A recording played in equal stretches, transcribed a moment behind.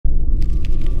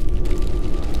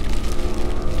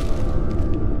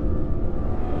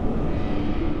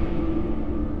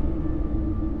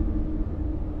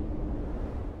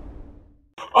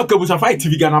Okay, we shall fight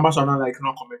TV Ghana Masana like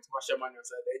no comment. Mashaman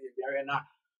said, na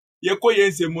ye ko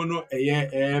ye se mono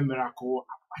miracle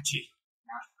apache.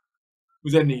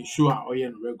 We say sure or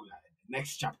yen regular.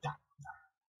 Next chapter.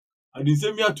 I didn't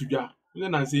say me to ja. We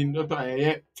say saying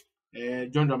Dr.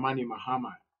 John Dramani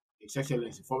Mahama, His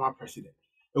Excellency, former president.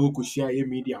 We could share a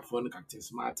media phone captain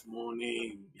smart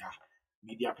morning, yeah,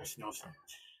 media personnel.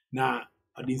 Now,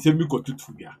 I didn't say me go to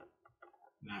Tubia.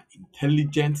 Na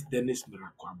intelligent Dennis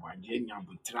Miracle Abwaje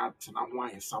Nyabutra na ho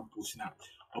aye samples na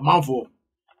omanfo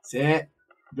say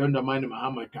John Dramani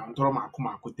Mahama can throw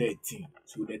makoma 13.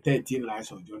 So the 13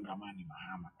 lives of John Dramani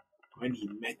Mahama when he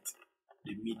met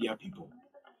the media people.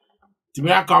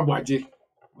 Miracle Abwaje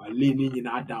wale ni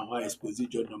nyina down ho expose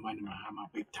John Dramani Mahama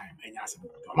big time enya asem.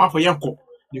 Omanfo yenko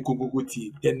ni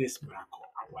kogogoti Dennis Miracle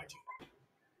Abwaje.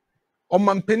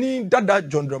 Omampeni dada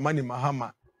John Dramani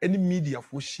Mahama any media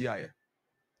for share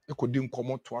ekodi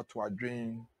nkomo to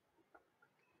adwen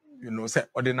say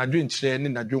ode na adwen kire ne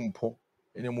na adwen mpo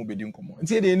ene mo bedi nkomo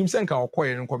nti de enim se nka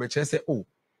okoye nko be kire se o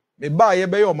me ba ye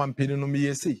be ye omampeni no me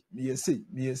yesi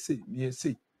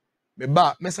me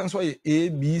ba me san so ye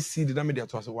ABC de na media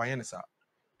to so wan ye ne sa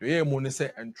do ye mo ne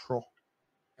se entro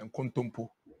enkontompo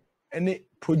ene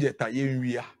project a ye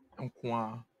nwia nko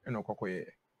a ene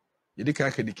okokoye ye de ka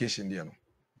education de no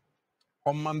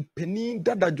omampeni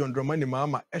dada John Dramani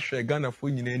Mahama ehwe Ghana fo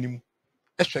nyina anim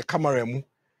ehwe camera mu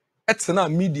etena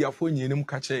media fo nyina anim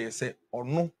ka che say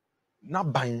ono na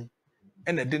ban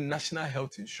ene de national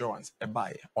health insurance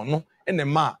ebaye ono ene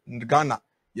ma Ghana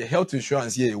ye health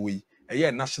insurance ye ewe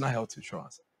ye national health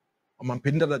insurance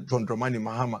omampeni dada John Dramani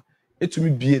Mahama etumi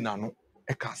bie na no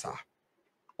ekasa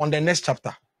on the next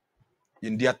chapter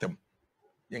yen diatem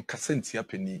yen kasentia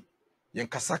peni yen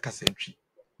kasa ntwi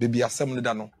bebi asem no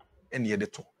da no ene ye de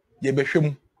to ye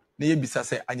behwem na ye bisa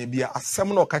se anya bia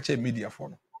asem na okache media for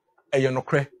no eye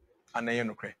nokre ana ye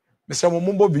nokre mese mo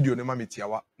mombo video ne ma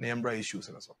metiawa na yembra issues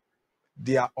na so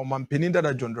dia omampeni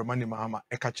dada John Dramani Mahama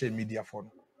ekache media for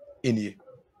no enie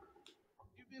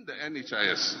Given the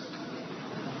NHIS,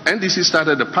 NDC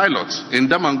started a pilot in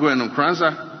Damango and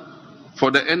Nkranza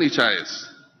for the NHIS.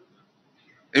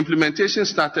 Implementation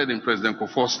started in President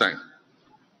Kufuor's time.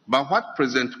 But what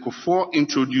President Kufuor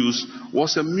introduced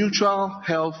was a mutual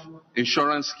health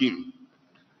insurance scheme.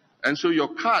 And so your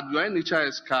card, your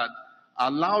NHIS card,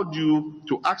 allowed you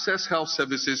to access health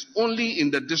services only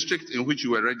in the district in which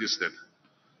you were registered.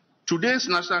 Today's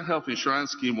National Health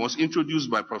Insurance Scheme was introduced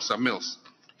by Professor Mills.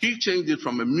 He changed it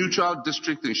from a mutual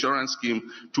district insurance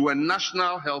scheme to a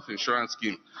national health insurance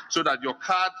scheme so that your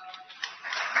card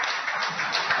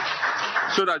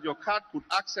could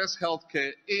access health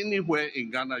care anywhere in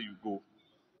Ghana you go.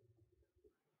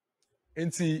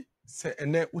 enti se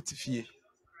ene utifie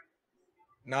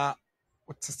na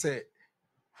utse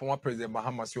former president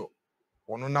Mahama so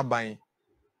ono na ban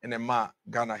ene ma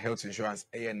Ghana health insurance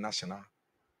national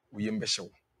we mbehyew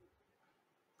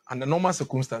and the normal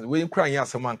circumstance we nkra nya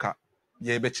asemanka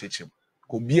ye be chechim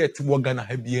ko bia ti wo Ghana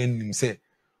ha bia nim se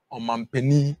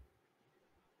omampani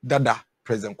dada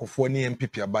president Kufuor ni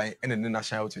MPP aban ene the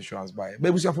national health insurance buy be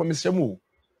busia for Mr.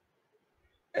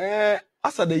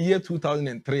 After the year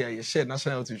 2003 I share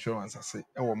national health insurance ase e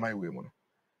wo my way mu no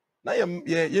na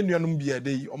ye nuanum bia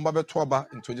dey omba beto aba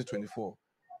in 2024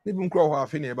 ni bi nkra ho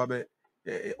afi na e ba be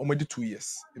omedi 2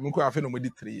 years e bi nkra afi na omedi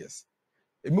 3 years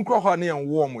e bi nkra ho na ye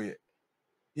wo mo ye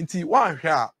inti wan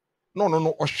hwe a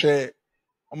no ohwe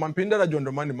omampeni dada John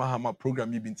Dramani Mahama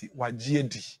program bi nti wagye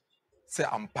edi se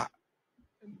ampa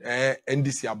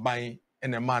NDC aban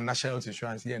and a man national health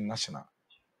insurance here national.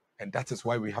 And that is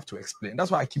why we have to explain.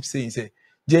 That's why I keep saying, say,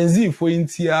 Gen Z for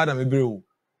intia na mebrew.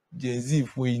 Gen Z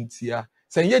for intia.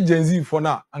 Say, yeah, Gen Z for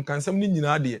now. And can something in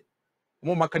idea.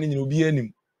 More makani you be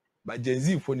any. But Gen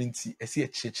Z for inti, I see a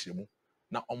church.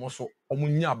 Na almost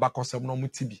omunya back or some no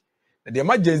mutibi. The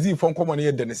ma Gen Z for common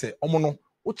here, then say, Omono,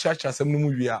 o church as some no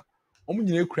movia.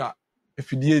 Omunya kra,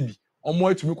 if you did,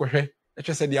 omo to me kwa he. Let's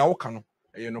just say the awokano.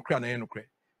 You know, cra na no cra.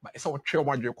 But it's our trail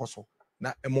one year coso.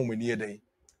 Na a moment near day.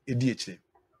 ADHD.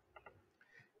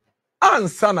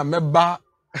 Ansa na meba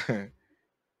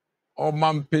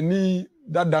omampeni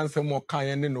that dance mo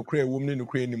kan ne no kra ewom ne no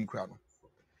kra nim kra no.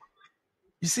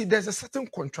 You see there's a certain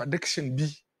contradiction bi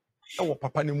e wo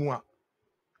papa ne mu a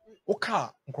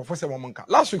oka nkofo se mo nka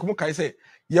last week mo kai say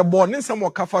ye bo ne nsem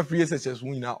o ka 5 years SS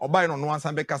nyina obai no no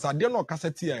ansa be kasa de no kasa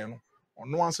ti aye no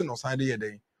ono anso no side ye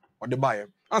den o de bae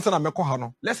ansa na mekọ ha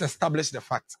no let's establish the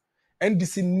fact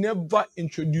NDC never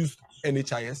introduced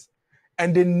NHIS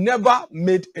and they never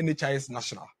made NHIS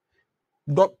national.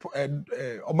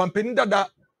 Omampeni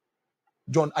dada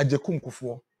John Ajekum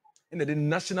Kufuor in the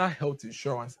national health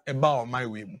insurance about my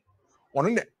way.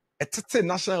 On etete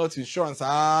national health insurance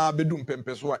bedum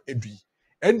pempeso a edui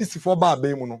NDC for ba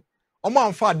be mu no omo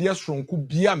amfa ade sonko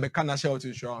bia mbeka national health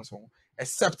insurance on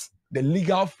except the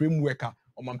legal framework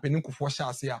omampani kufo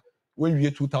hyase a when we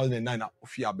 2009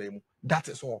 ofia ba mu. That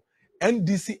is all.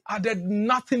 NDC added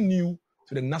nothing new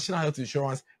to the national health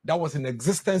insurance that was in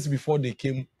existence before they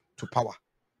came to power.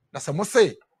 That's what I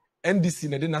say. NDC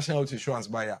na the national health insurance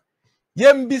buyer.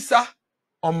 Yembisa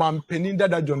omampani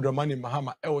dada John Dramani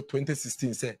Mahama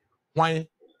 2016 say why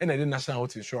na the national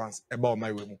health insurance about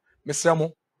my way mu. Mr.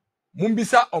 Mo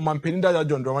Mumbisa omampani dada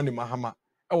John Dramani Mahama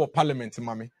parliament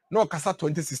mami no kasa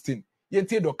 2016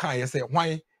 yentie do kan say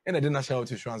why na the national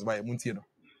health insurance buyer muntie do.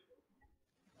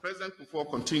 President Kufuor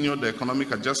continued the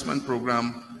economic adjustment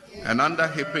program and under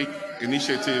HIPIC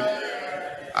initiative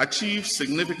achieved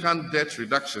significant debt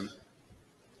reduction,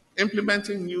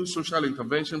 implementing new social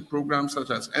intervention programs such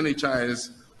as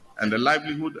NHIS and the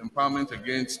Livelihood Empowerment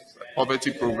Against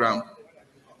Poverty program.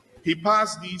 He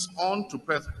passed these on to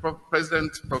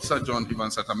President Professor John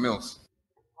Ivansata Mills.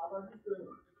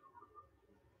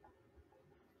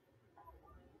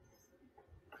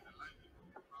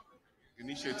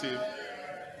 Initiative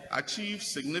achieved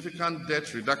significant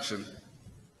debt reduction,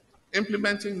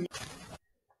 implementing.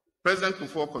 President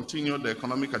Kufuor continued the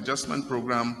economic adjustment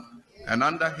program and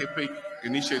under HIPIC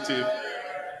initiative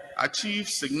achieved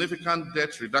significant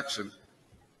debt reduction,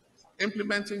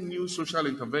 implementing new social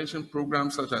intervention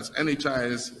programs such as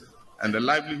NHIS and the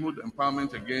Livelihood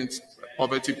Empowerment Against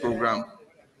Poverty program.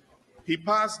 He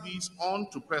passed these on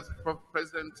to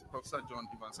President Professor John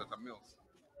Ivansata Mills.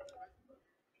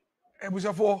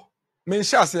 Ebusafo,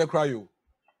 mensha say cry you.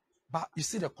 But you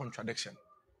see the contradiction.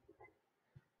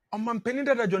 Omampani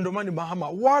dada John Dramani Mahama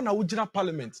wa na ujina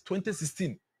parliament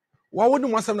 2016. Wa wodi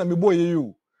mwasam na mebo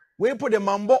you. We put the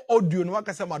mambo audio no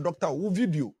waka say my doctor wo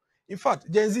video. In fact,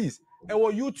 Gen Z's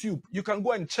on YouTube, you can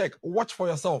go and check, watch for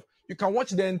yourself. You can watch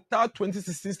the entire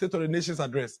 2016 State of the Nation's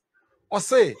address. Or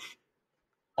say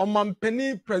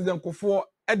Omampani President Kufuor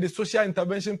at the social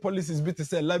intervention policies bit to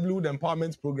say livelihood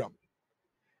empowerment program.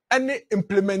 And the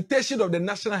implementation of the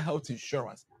national health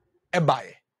insurance.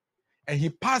 Ebaye. And he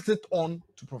passed it on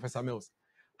to Professor Mills.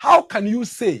 How can you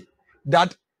say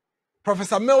that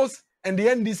Professor Mills and the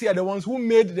NDC are the ones who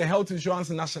made the health insurance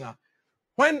national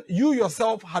when you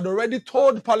yourself had already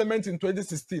told Parliament in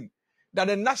 2016 that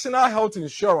the national health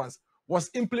insurance was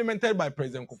implemented by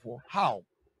President Kufuor? How?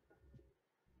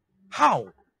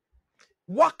 How?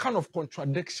 What kind of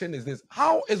contradiction is this?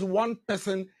 How is one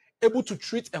person able to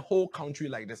treat a whole country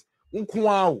like this?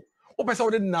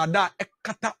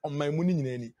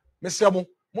 Mr. Mo,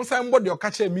 Musa mbodi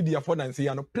okache media for nansi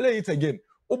yano play it again.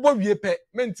 Obo wie pe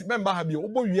member habi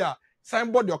obo wie a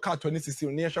signboard your car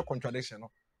 2016 near contradiction no.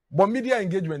 But media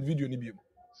engagement video ni bi.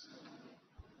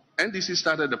 NDC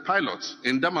started the pilot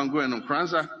in Damango and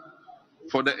Nkranza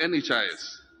for the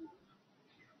NHIS.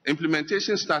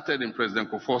 Implementation started in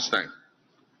President Kufuor's time.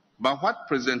 But what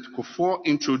President Kufuor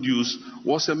introduced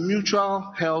was a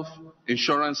mutual health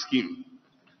insurance scheme.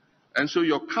 And so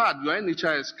your card, your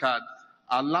NHIS card,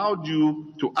 allowed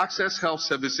you to access health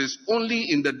services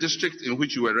only in the district in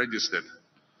which you were registered.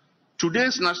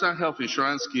 Today's national health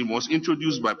insurance scheme was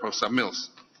introduced by Professor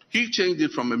Mills. He changed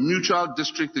it from a mutual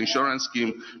district insurance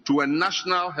scheme to a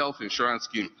national health insurance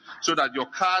scheme so that your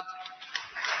card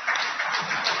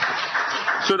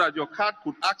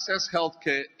could access health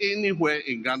care anywhere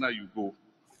in Ghana you go.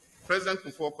 President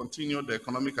Kufuor continued the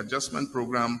economic adjustment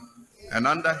program and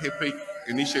under HIPIC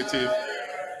initiative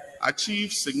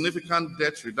achieved significant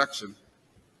debt reduction,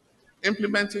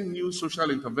 implementing new social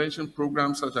intervention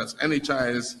programs such as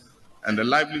NHIS and the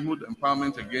Livelihood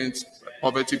Empowerment Against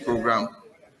Poverty program.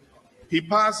 He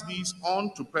passed these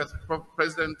on to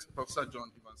President Professor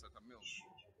John Ivansata Mills.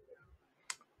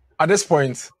 At this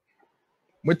point,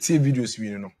 what see videos we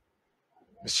know?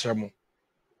 Mr. Mo,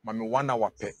 mami 1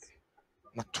 hour pe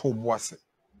na to boase.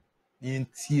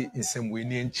 Yentie in some way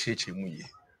ni encheche mu ye.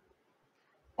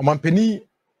 Omampani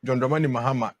John Dramani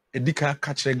Mahama edika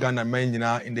kachre Ghana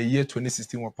man in the year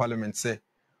 2016 when Parliament said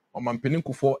Omampani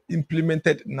Kufuor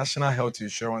implemented national health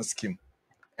insurance scheme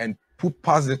and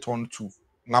passed it on to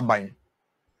Ngabain.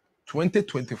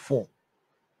 2024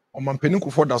 Omampani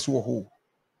Kufuor da so ho.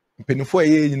 Mpenifo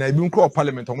eye na ebi nkro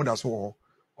Parliament omo da so ho.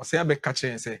 O say abe kachre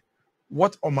and say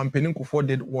what Omampani Kufuor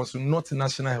did was not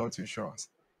national health insurance.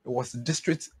 It was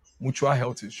district mutual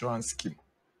health insurance scheme.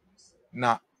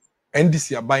 Now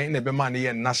NDC are buying the money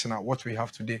and national what we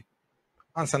have today.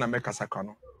 Answer na make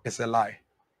sakano. It's a lie.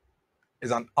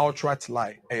 It's an outright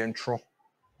lie. Entro.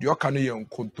 The okano ye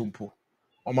nkontompo.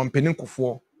 Omampani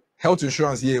Kufuor health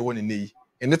insurance ye won in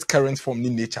its current form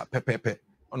in nature pepepe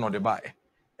on the buy.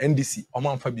 NDC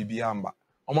omanfa bibia amba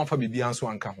omanfa bibia nso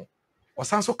anka ho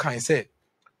osan so kan say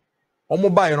omo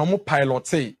buy no omo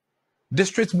pilot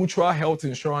district mutual health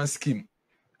insurance scheme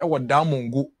e wo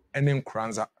Damongo ene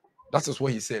Nkranza. That is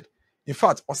what he said. In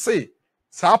fact, I say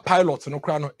sa pilot no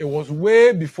kra no, it was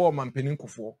way before Mampenin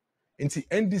Kufuor into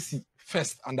NDC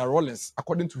first under Rollins,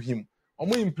 according to him.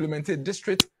 Omo implemented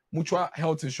district mutual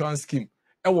health insurance scheme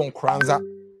e wo Nkranza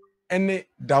ene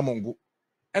Damongo.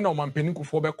 And on Mampenin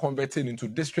Kufuor be converted into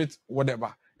district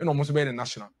whatever. And almost be the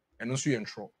national. And also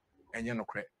intro. And you no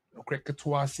crack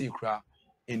to us see cra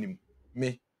enim.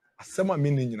 Me asema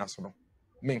me nyina so no.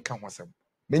 Me nka ho asem.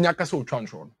 Me nyaka so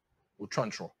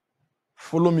utwantro.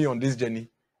 Follow me on this journey.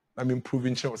 I'm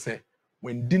improving sure say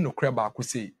when dino cra ba ku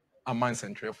say a man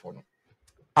central for no.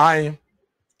 I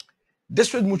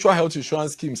district mutual health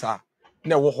insurance schemes are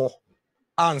na wo ho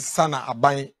ansana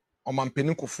aban on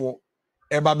Mampenin Kufuor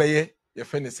eba beye your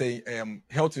friend is saying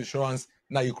health insurance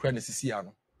now Ukraine is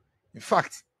no. In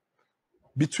fact,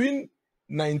 between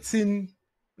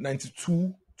 1992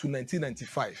 to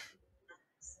 1995,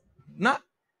 now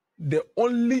the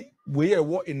only way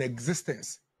were in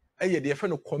existence the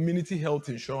friend of community health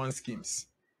insurance schemes.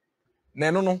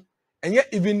 No, and yet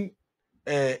even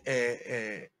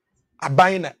a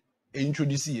buying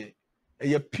introduce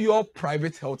a pure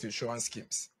private health insurance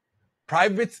schemes,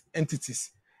 private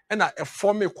entities. And a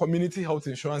form of community health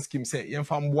insurance scheme say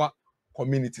yemfamboa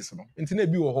communities no intine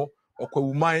bi wo ho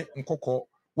okwawuman nkoko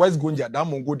West Gonja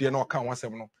Damongo de na oka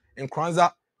wasem no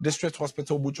Nkranza District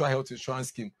Hospital Mutual Health Insurance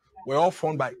Scheme were all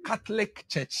formed by Catholic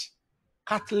Church.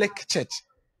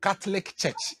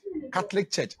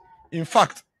 In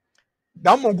fact,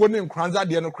 Damongo ne Nkranza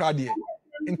de no kra de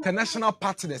international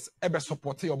partners ebe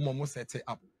support your mom set it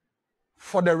up.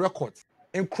 For the record,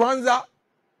 Nkranza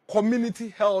Community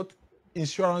Health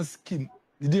Insurance Scheme.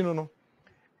 Did you know?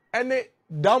 Any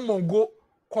Damongo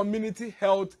Community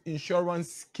Health Insurance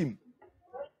Scheme.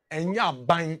 And ya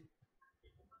buying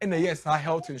in a yes, our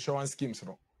health insurance schemes.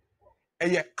 No.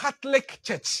 A Catholic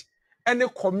Church, any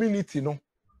community, no,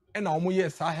 and our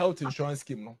yes, our health insurance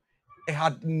scheme. No. It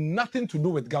had nothing to do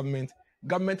with government.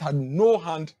 Government had no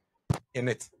hand in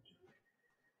it.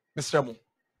 Mr. Mo,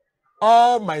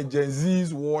 all my Gen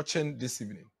Zs watching this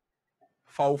evening,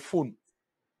 for phone.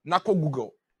 Nako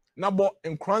Google, Nabo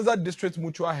Nkranza District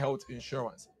Mutual Health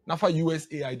Insurance, Nafa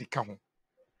USAID Kaho.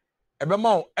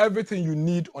 Ebema everything you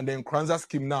need on the Nkranza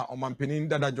scheme now on Mampenin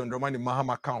Dada John Dramani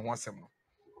Mahama Kan Wansem.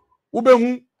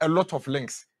 Ubehu a lot of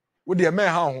links. With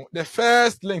the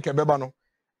first link ebeba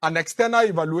an external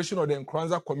evaluation of the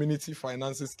Nkranza Community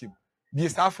Financing Scheme.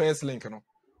 This our first link no.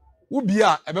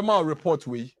 Ubia ebema report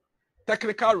we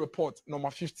technical report number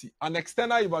 50, an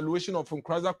external evaluation of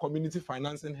Nkranza Community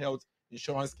Financing Health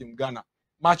Insurance Scheme Ghana,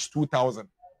 March 2000,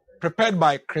 prepared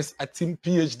by Chris Atim,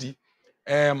 PhD,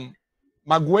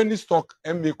 Magweni Stock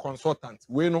MA consultant,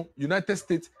 United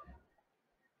States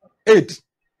Aid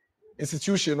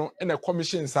Institution, and a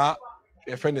commission, sir,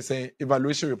 a friend is saying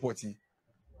evaluation report.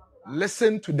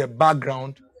 Listen to the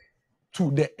background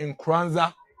to the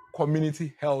Nkranza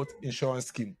Community Health Insurance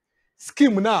Scheme.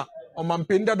 Scheme now, on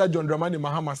Mampenda that John Dramani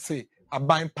Mahama say, a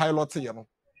buying pilot,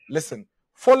 Listen,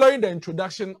 following the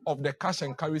introduction of the cash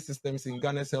and carry systems in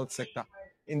Ghana's health sector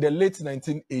in the late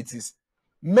 1980s,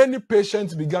 many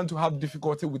patients began to have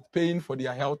difficulty with paying for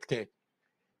their health care.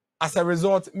 As a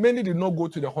result, many did not go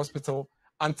to the hospital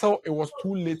until it was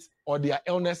too late or their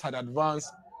illness had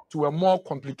advanced to a more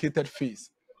complicated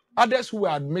phase. Others who were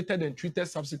admitted and treated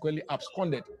subsequently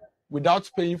absconded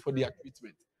without paying for their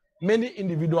treatment. Many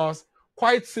individuals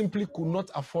quite simply could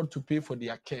not afford to pay for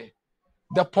their care.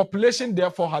 The population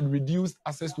therefore had reduced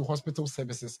access to hospital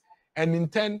services, and in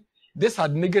turn, this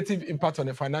had negative impact on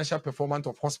the financial performance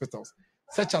of hospitals,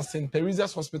 such as St.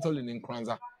 Teresa's Hospital in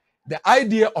Nkranza. The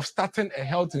idea of starting a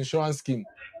health insurance scheme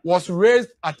was raised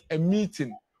at a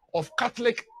meeting of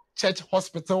Catholic Church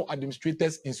Hospital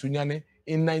administrators in Sunyane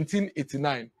in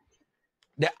 1989.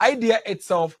 The idea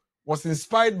itself was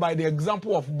inspired by the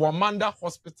example of Bwamanda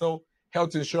Hospital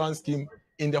Health Insurance Scheme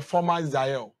in the former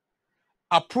Zaire.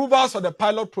 Approvals for the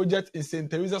pilot project in St.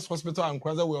 Teresa's Hospital and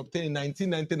Nkranza were obtained in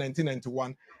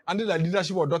 1990-1991 under the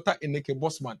leadership of Dr. Eneke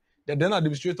Bosman, the then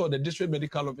administrator of the District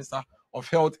Medical Officer of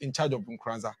Health in charge of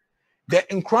Nkranza. The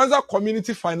Nkranza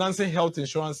Community Financing Health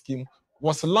Insurance Scheme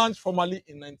was launched formally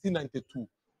in 1992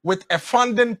 with a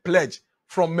funding pledge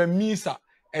from MEMISA,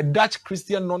 a Dutch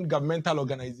Christian non-governmental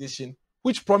organization,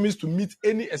 which promised to meet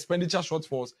any expenditure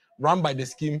shortfalls run by the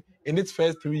scheme in its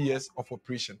first 3 years of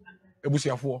operation.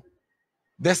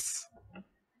 This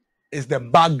is the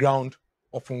background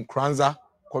of Nkranza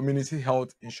Community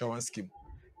Health Insurance Scheme.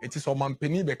 It is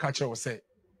Omampeni Bekache will say,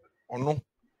 or no,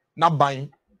 not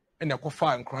buying and a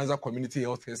Kofa and Kranza Community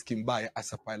Health Care Scheme by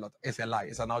as a pilot. It's a lie,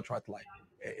 it's an outright lie.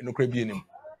 No Caribbean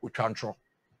Uchantro.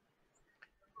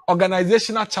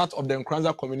 Organizational chart of the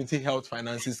Nkranza Community Health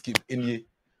Financing Scheme in the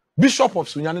Bishop of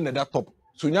Sunyani in that top.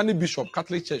 Sunyani Bishop,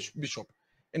 Catholic Church Bishop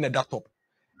in that top.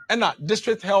 And a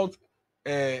district health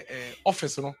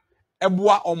office,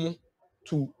 Ebua Omo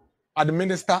to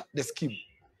administer the scheme.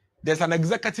 There's an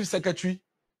executive secretary,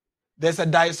 there's a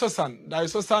diocesan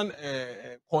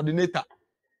coordinator,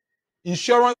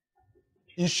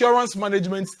 insurance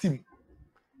management team,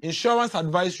 insurance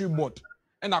advisory board,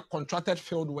 and a contracted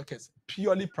field workers,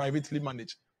 purely privately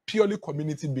managed, purely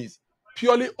community-based,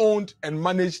 purely owned and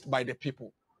managed by the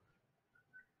people.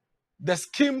 The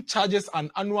scheme charges an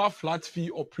annual flat fee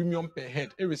or premium per head,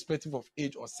 irrespective of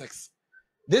age or sex.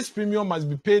 This premium must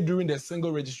be paid during the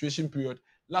single registration period,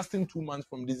 lasting 2 months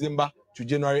from December to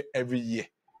January every year.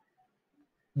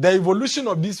 The evolution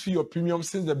of this fee or premium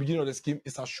since the beginning of the scheme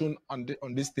is as shown on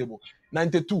this table.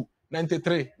 92,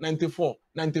 93, 94,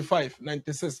 95,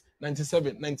 96,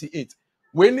 97, 98.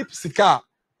 When the Sika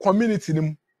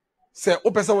community say,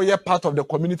 we are part of the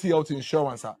community health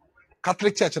insurance,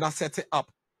 Catholic Church and set it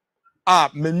up.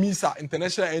 Memisa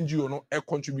international NGO no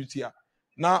contribute here.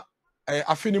 Now,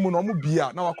 afini mu no mu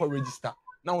bia na wako register.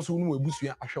 Now so nu ebusu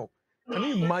ya ahwe. Can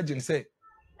you imagine say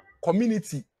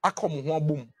community akom ho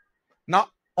abom. Na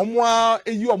omwa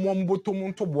eyi omwo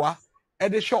mbotom ntoboa e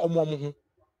de hwe omwo ho.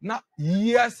 Na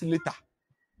years later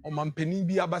omampani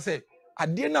bi aba say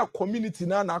ade na community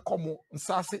na akom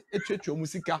nsase etwetwe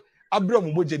musika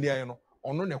abram bojeni aye no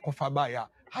ono ne kofa ba ya.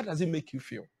 How does it make you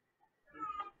feel?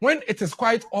 When it is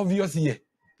quite obvious here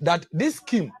that this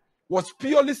scheme was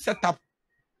purely set up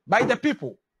by the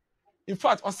people. In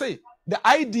fact, I'll say the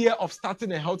idea of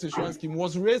starting a health insurance scheme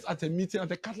was raised at a meeting at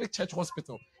the Catholic Church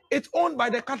Hospital. It's owned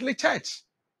by the Catholic Church,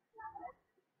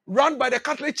 run by the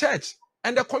Catholic Church,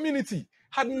 and the community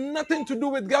had nothing to do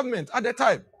with government at the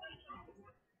time.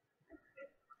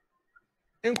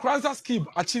 In Nkranza scheme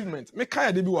achievement,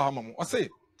 I'll say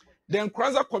the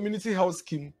Nkranza Community Health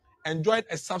Scheme enjoyed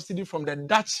a subsidy from the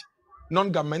Dutch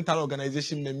non-governmental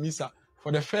organization MEMISA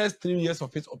for the first 3 years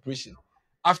of its operation.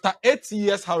 After 8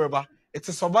 years, however, it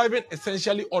is surviving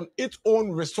essentially on its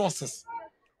own resources,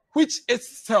 which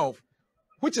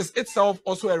is itself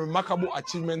also a remarkable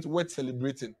achievement worth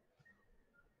celebrating.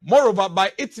 Moreover,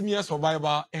 by its mere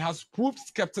survival, it has proved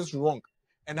skeptics wrong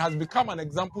and has become an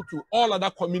example to all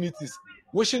other communities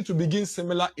wishing to begin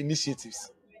similar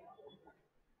initiatives.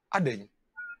 Aden.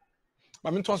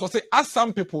 As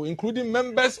some people, including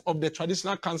members of the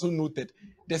traditional council, noted,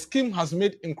 the scheme has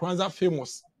made Nkranza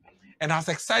famous and has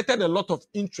excited a lot of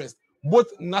interest, both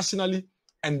nationally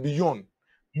and beyond.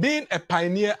 Being a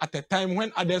pioneer at a time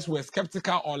when others were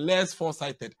skeptical or less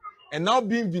foresighted, and now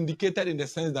being vindicated in the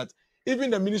sense that even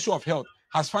the Ministry of Health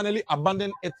has finally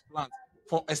abandoned its plans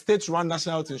for a state-run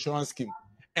national health insurance scheme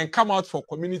and come out for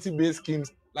community-based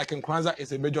schemes like Nkranza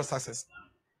is a major success.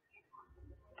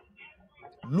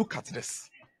 Look at this.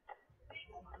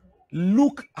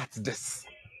 Look at this.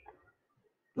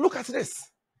 Look at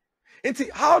this. And see,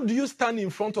 how do you stand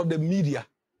in front of the media?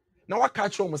 Now what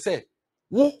catch you say,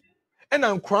 whoa, and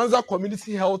Nkranza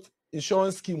Community Health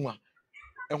Insurance Scheme,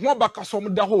 and one back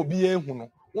some da ho be huno,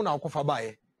 una kofa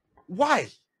bae. Why?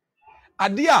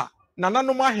 Adia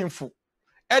nananoma hemfo.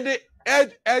 Ed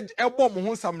ebom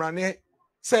ho samrane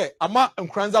say ama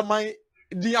Nkranza man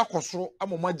din akosoro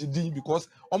amoma gidi because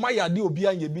oma yade obi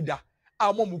anye bida.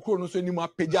 No so anymore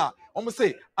peja. Almost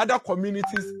say other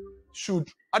communities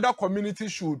should,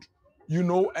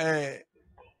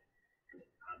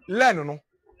 learn no.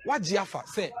 What Gyamfi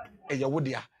say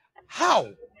How?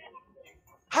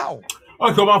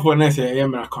 Okay, come for next year,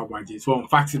 so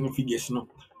facts and figures, no.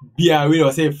 Be aware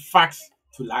or say facts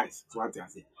to lies. That's what I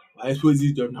say. I suppose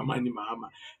this job na money, mahama.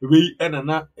 We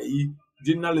and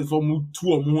journalists from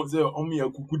 2 or more say me a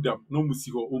kukudam no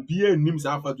musiko obi nim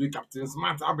sa afa to captain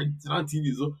smart abet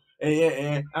TV so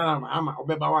ama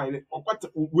obeba wa ile okwata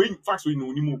we facts we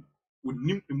no nim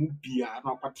onim emu bia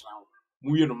na okwatra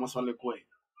mu ye no mosole ko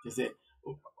e say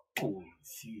oh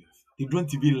serious they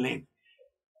don't even learn.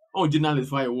 Oh,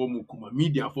 journalists why wo kuma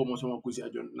media for mo so ma kosi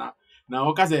ajon na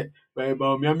o ka say ba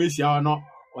me amesia no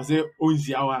o say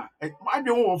onsia wa ma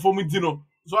dwe wo for mu di no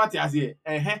so ati ase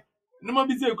no ma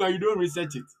be say you don't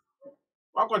research it.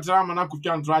 Wakotra mana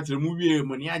kutwa ntro akere mu wie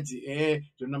mo ne age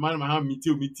na ma ha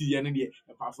miti ye ne de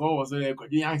pa so wo so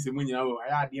kwadi yanse mu nyina wo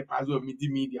ya de pa so miti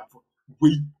media for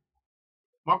we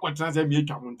wakotra say me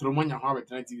atwa mo ntro mo nya ho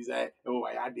abetra TV say wo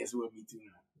ya de so miti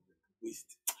na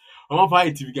waste. I'm on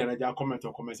fire TV, get a comment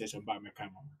or comment section by my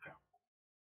camera.